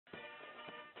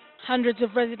Hundreds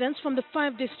of residents from the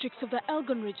 5 districts of the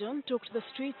Elgon region took to the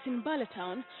streets in Mbale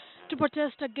town to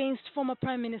protest against former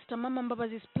Prime Minister Amama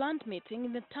Mbabazi's planned meeting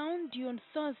in the town due on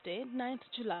Thursday, 9th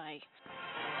July.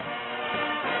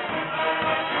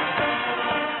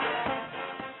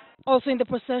 Also in the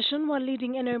procession were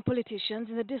leading NRM politicians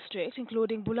in the district,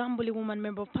 including Bulambuli Woman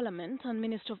Member of Parliament and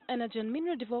Minister of Energy and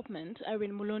Mineral Development,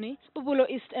 Irene Muloni, Bubulo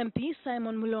East MP,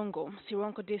 Simon Mulongo,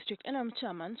 Sironko District NRM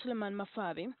Chairman, Suleiman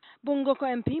Mafabi, Bungoko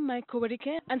MP, Mike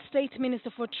Kowerike, and State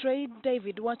Minister for Trade,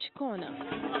 David Wakikona.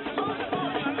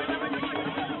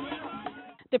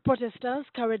 The protesters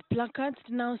carried placards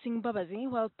denouncing Mbabazi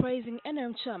while praising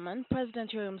NRM Chairman,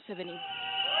 President Yoweri Museveni.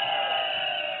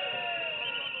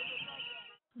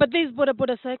 But these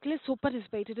border cyclists who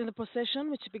participated in the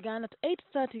procession, which began at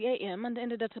 8:30 a.m. and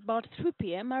ended at about 3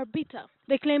 p.m., are bitter.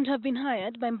 They claim to have been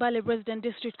hired by Mbale Resident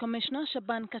District Commissioner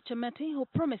Shaban Kachameti, who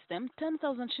promised them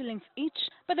 10,000 shillings each,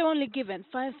 but they were only given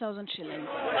 5,000 shillings.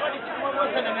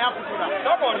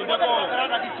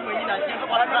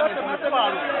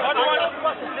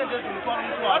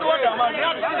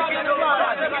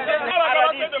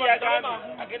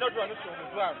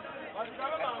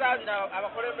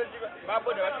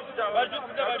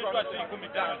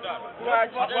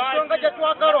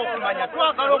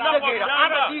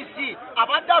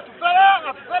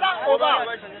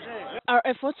 Our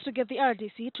efforts to get the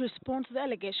RDC to respond to the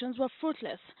allegations were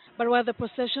fruitless, but while the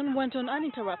procession went on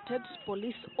uninterrupted,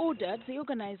 police ordered the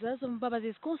organizers of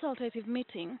Mbabazi's consultative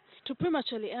meeting to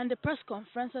prematurely end a press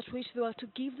conference at which they were to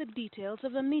give the details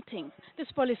of the meeting.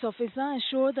 This police officer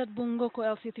ensured that Bungoko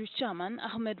LC3 chairman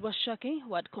Ahmed Washaki,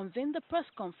 who had convened the press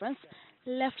conference,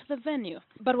 left the venue.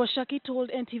 But Washaki told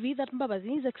NTV that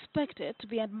Mbabazi is expected to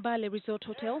be at Mbale Resort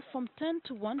Hotel from 10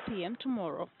 to 1 p.m.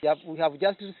 tomorrow. We have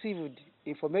just received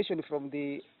information from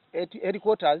the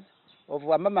headquarters of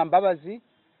Amama Mbabazi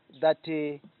that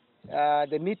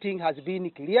the meeting has been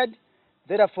cleared.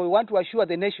 Therefore, we want to assure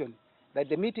the nation that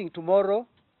the meeting tomorrow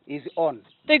is on.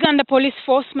 The Uganda Police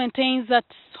Force maintains that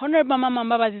Honorable Amama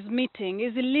Mbabazi's meeting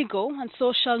is illegal and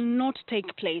so shall not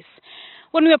take place.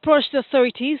 When we approach the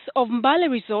authorities of Mbale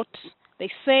Resort, they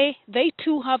say they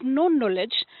too have no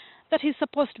knowledge that he's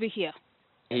supposed to be here.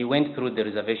 He went through the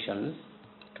reservations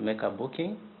to make a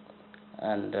booking,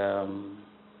 and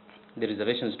the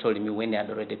reservations told me when he had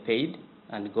already paid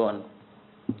and gone.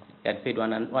 He had paid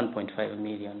 1.5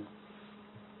 million.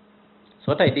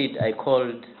 So what I did, I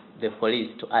called the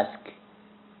police to ask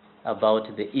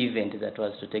about the event that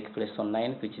was to take place on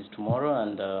 9th, which is tomorrow,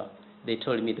 and they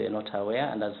told me they're not aware,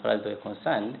 and as far as they're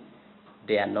concerned,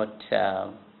 they are not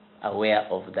aware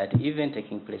of that event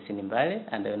taking place in Mbale,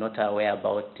 and they're not aware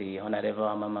about the Honorable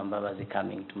Amama Mbabazi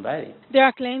coming to Mbale. There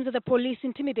are claims that the police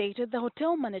intimidated the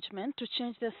hotel management to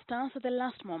change their stance at the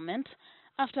last moment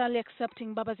after early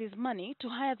accepting Mbabazi's money to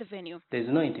hire the venue. There's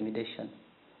no intimidation.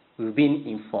 We've been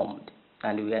informed,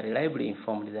 and we are reliably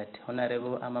informed that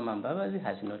Honorable Amama Mbabazi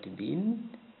has not been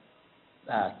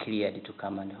cleared to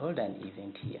come and hold an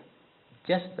event here.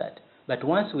 Just that. But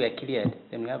once we are cleared,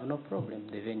 then we have no problem.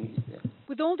 The venue is there.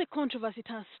 With all the controversy it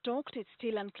has stoked, it's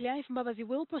still unclear if Mbabazi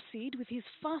will proceed with his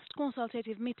first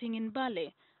consultative meeting in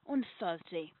Mbale on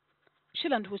Thursday.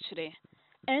 Shiland Wuchere,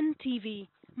 NTV,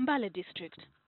 Mbale District.